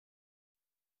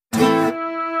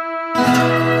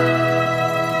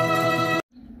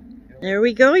There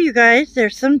we go, you guys.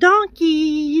 There's some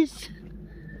donkeys.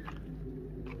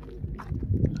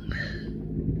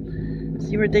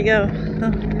 See where'd they go?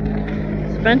 Oh,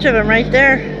 there's a bunch of them right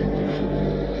there.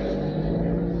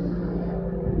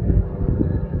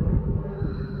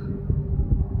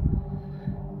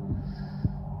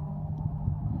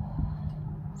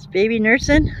 It's baby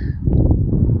nursing.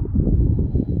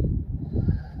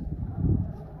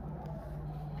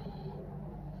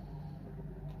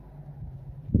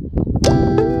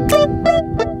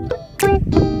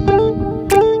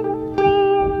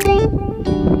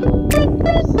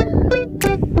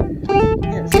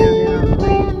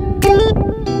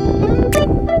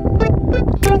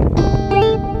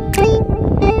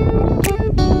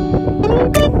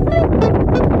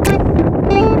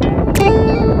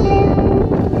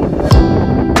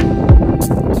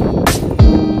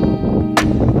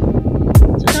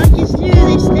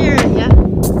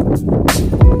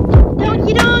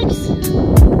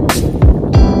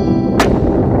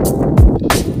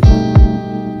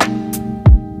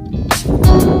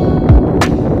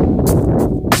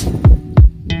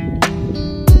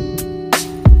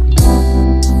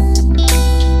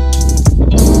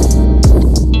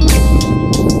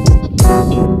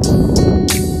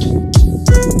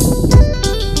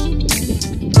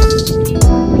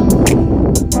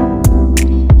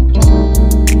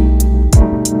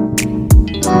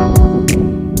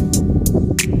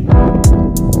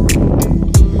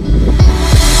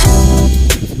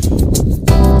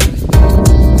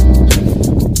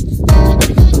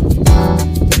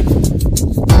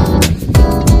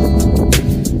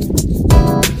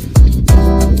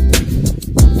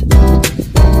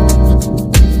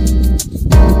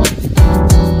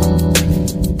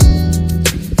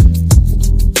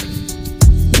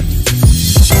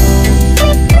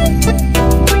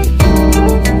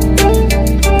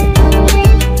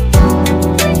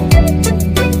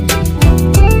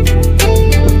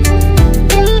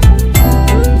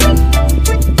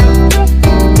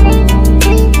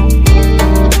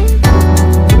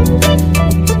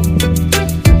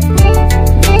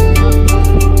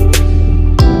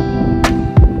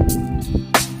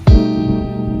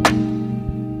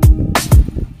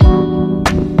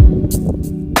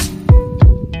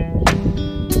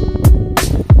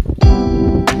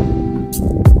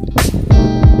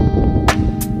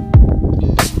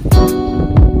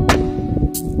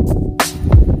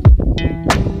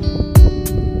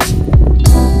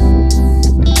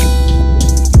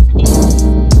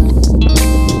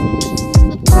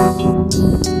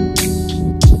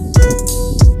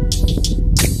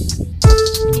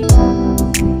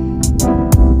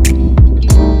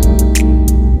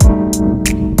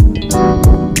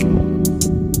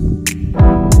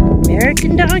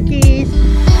 American donkeys.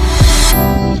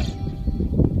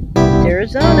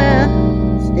 Arizona,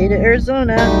 state of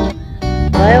Arizona,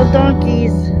 wild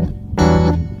donkeys.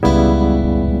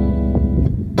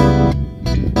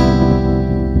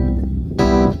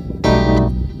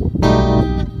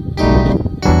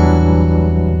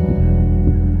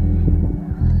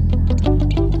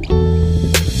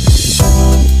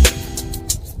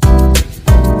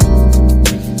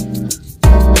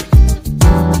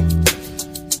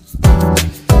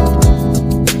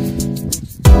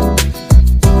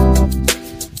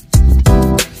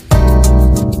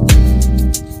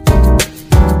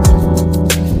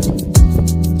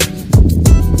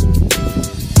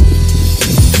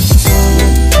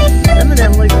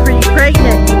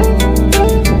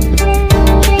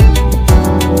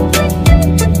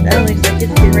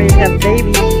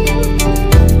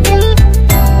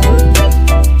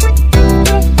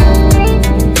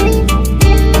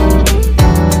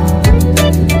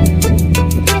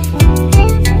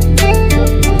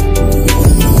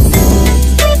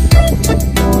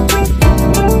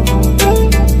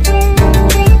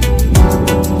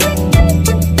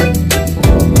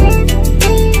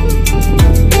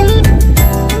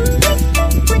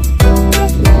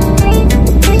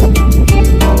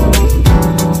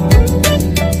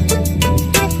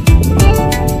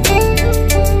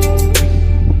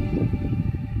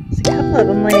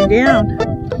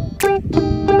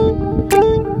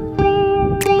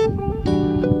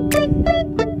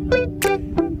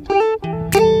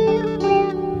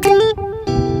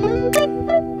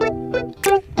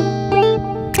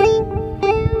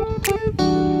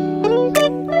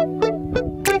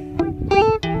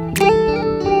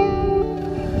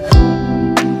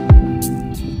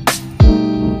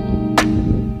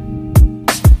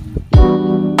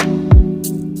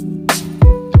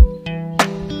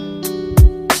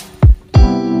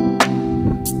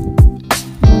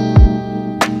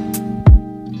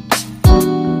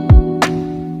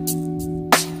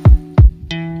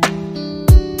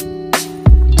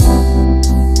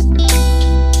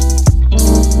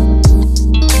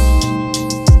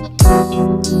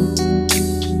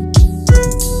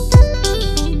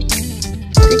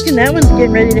 thinking that one's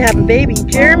getting ready to have a baby.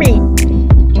 Jeremy!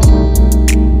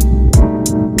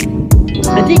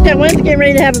 I think that one's getting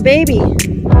ready to have a baby.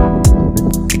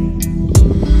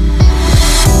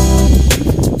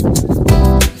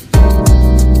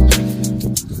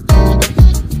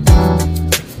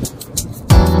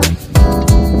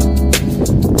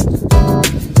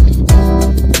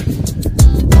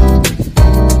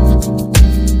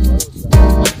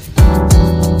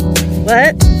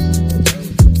 What?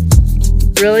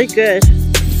 Really good.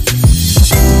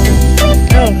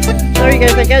 Oh, sorry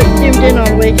guys, I got it zoomed in all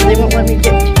the way because they won't let me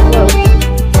get too close.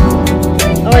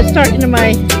 Oh, I was talking to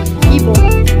my people.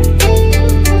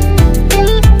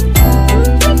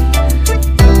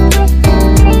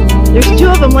 There's two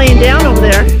of them laying down over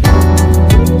there.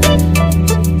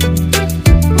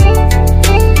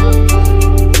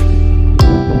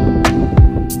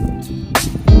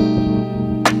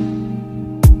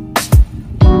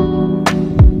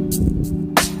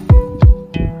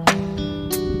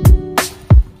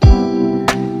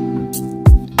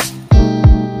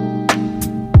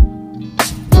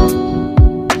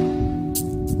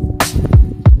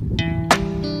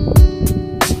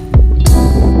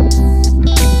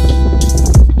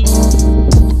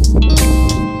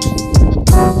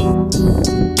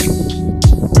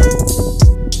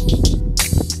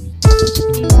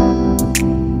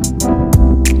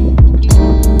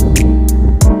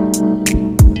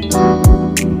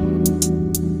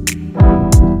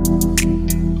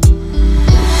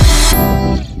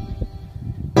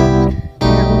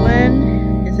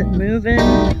 Moving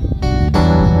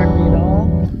hardly at all.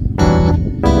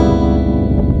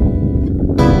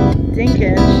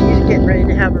 Thinking she's getting ready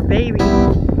to have her baby.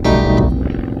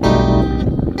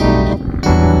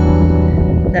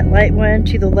 That light one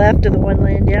to the left of the one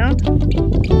laying down, kind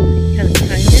of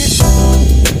behind it.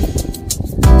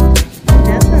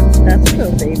 That's a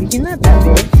little baby. He's not that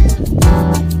big.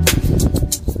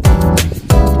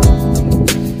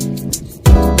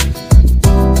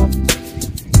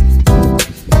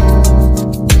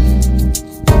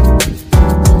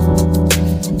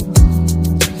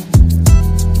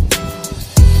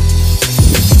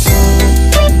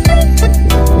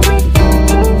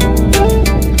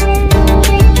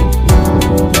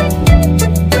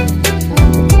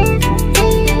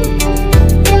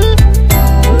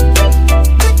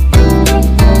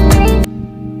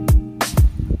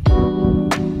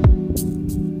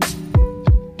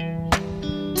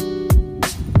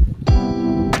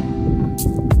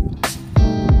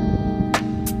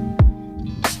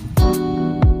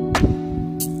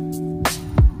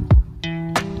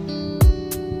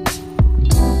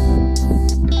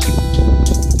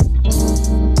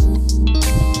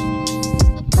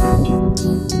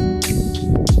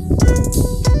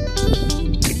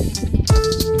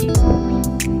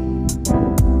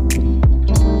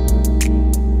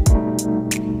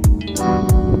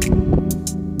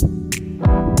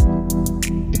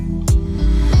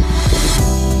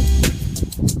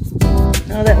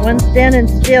 Oh, that one standing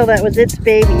still, that was its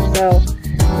baby, so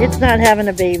it's not having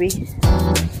a baby.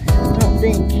 I don't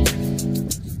think.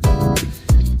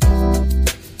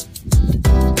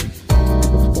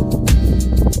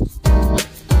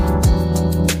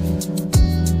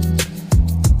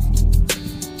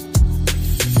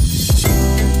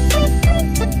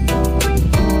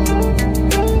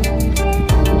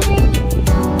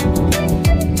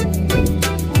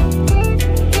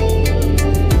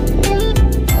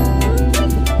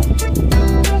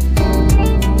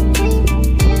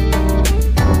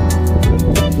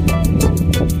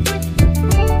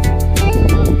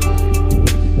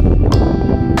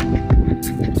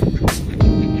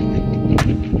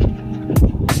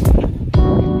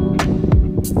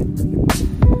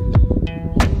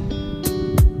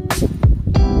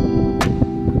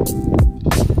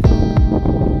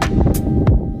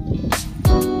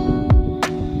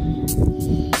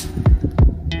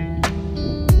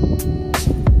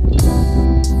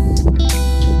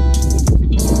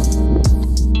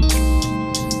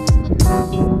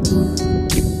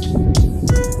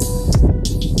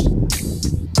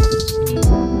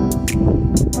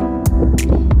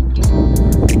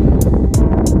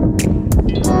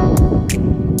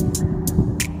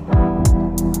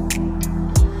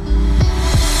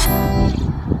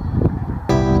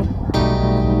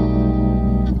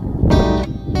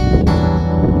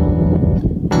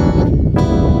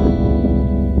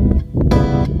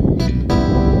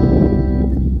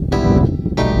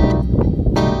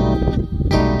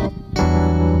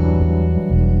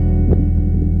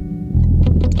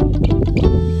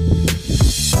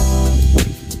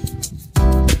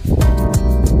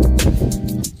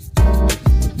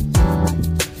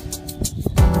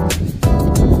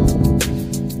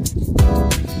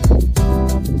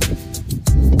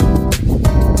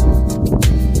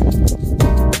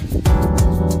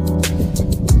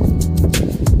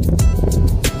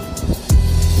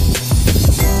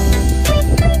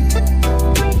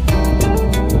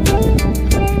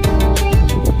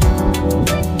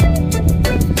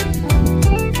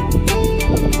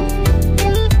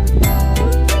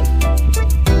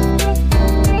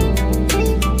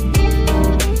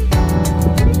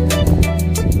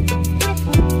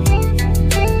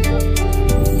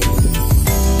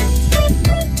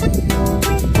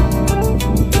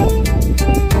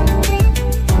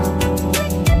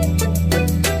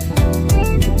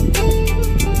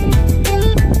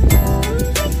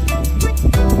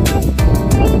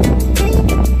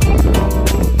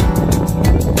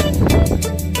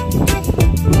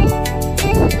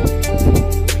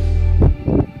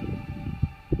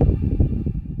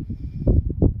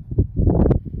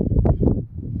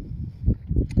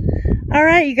 All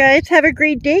right, you guys, have a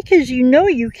great day, because you know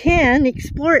you can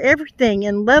explore everything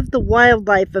and love the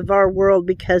wildlife of our world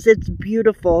because it's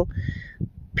beautiful.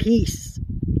 Peace.